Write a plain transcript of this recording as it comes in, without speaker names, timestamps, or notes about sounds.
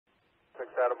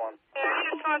Adam on. Yeah, you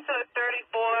just went to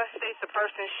 34, states the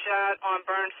person shot on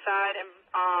Burnside and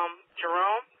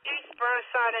Jerome. East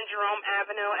Burnside and Jerome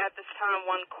Avenue at this time,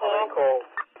 one call. One call.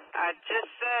 I just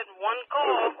said one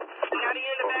call. You got you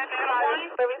in the back,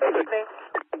 Adam 1?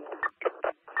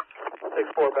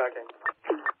 6-4 backing.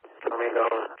 Show me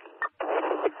going. 6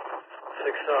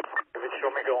 up. If it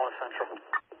show me going central.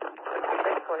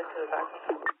 6-4 to the back.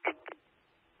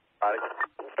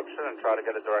 And try to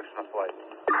get a direction of flight.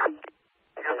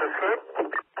 You got the script?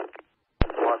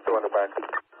 Wants to in the back.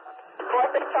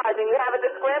 4-6 charging. You have a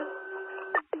script?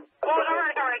 Oh, all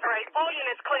right. All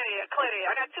units clear here.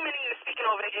 I got too many units speaking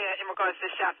over the air in regards to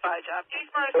this shot fire job. East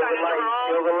Burnside and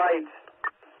Jerome. Silver lights.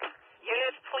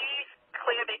 Units, please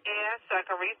clear the air so I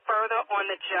can read further on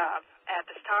the job. At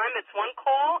this time, it's one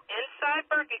call inside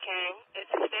Burger King. It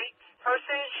states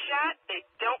person shot. They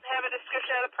don't have a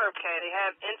description of the perp K. They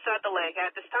have inside the leg.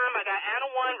 At this time, I got Anna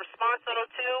 1, response auto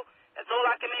 2. That's all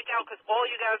I can make out because all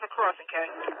you guys are crossing, K.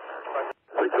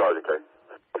 Big charge, K.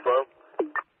 Confirm?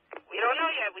 We don't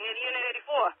know yet. We need unit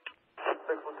 84.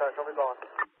 6 1 10, show me going.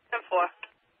 10-4.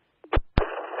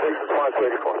 6 response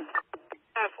 84.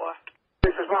 10-4.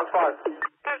 6 response 5. 10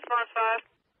 response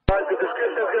 5. Alright, the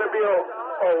description is going to be a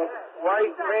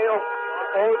white male,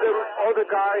 older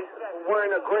guy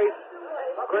wearing a gray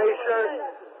shirt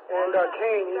and a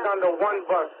cane. He's on the 1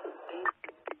 bus.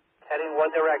 Heading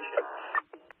what direction?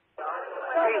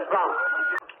 Eastbound.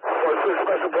 46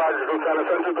 Special Projects, Lieutenant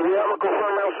Central. Do we have a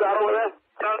confirmed male shot over there?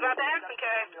 So I was about to ask him, K.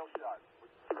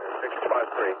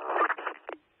 653.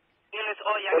 Units,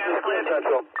 all y'all got clear.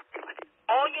 Central?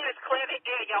 All units clear the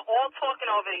air. Y'all all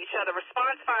talking over each other.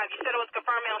 Response 5. You said it was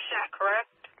confirmed male shot, correct?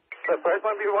 The first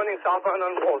one be running southbound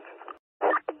on hold.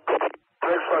 6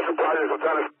 Special Projects,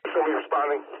 Lieutenant Central. We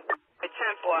responding. It's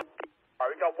 10-4.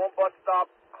 Alright, we got 1 bus stop.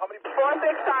 How many? 4-6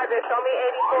 Sergeant, show me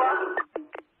 84.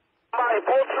 Alright,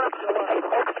 both trucks.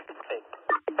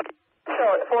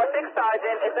 Sure, 4-6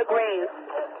 Sergeant, it's a Graves.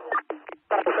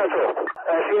 Central.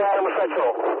 See Adam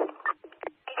Central.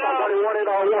 Somebody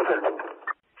wanted Walton.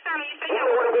 Sammy, you said you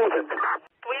Wanted Walton.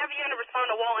 we have a unit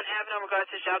respond to Walton Avenue in regards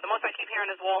to this job. The most I keep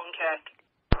hearing is Walton, K.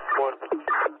 One.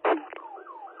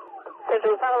 It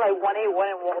sounded like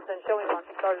 181 in Walton. Show me one.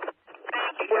 Sergeant.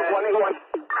 Thank you, guys. 181.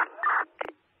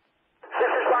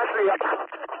 This is Wesley.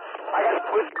 I got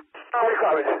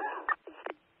coverage.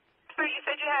 So you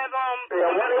said you have, Yeah,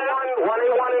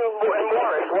 181 in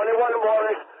Morris. 181 in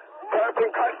Morris. Perp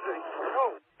in custody.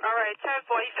 all right,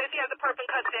 10-4. He says he has a perp in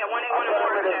custody at 181 in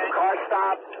Morris, K. Car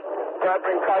stop. Perp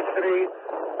in custody.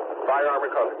 Firearm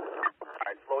recovered. All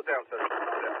right, slow down, sir.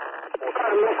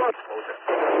 No further.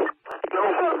 No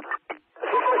further.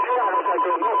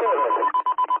 No further.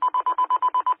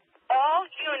 All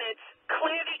units,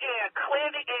 clear the air.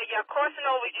 Y'all crossing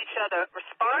over each other.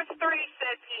 Response 3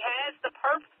 says he has the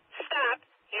perp stopped.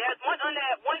 He has one on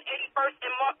that 181st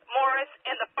in Morris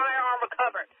and the firearm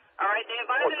recovered. All right, they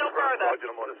advise no further.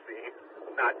 Sergeant, I'm on the scene.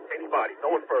 Not anybody.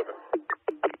 No one further.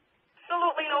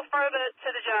 Absolutely no further to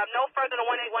the job. No further to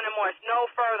 181 in Morris.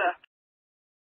 No further.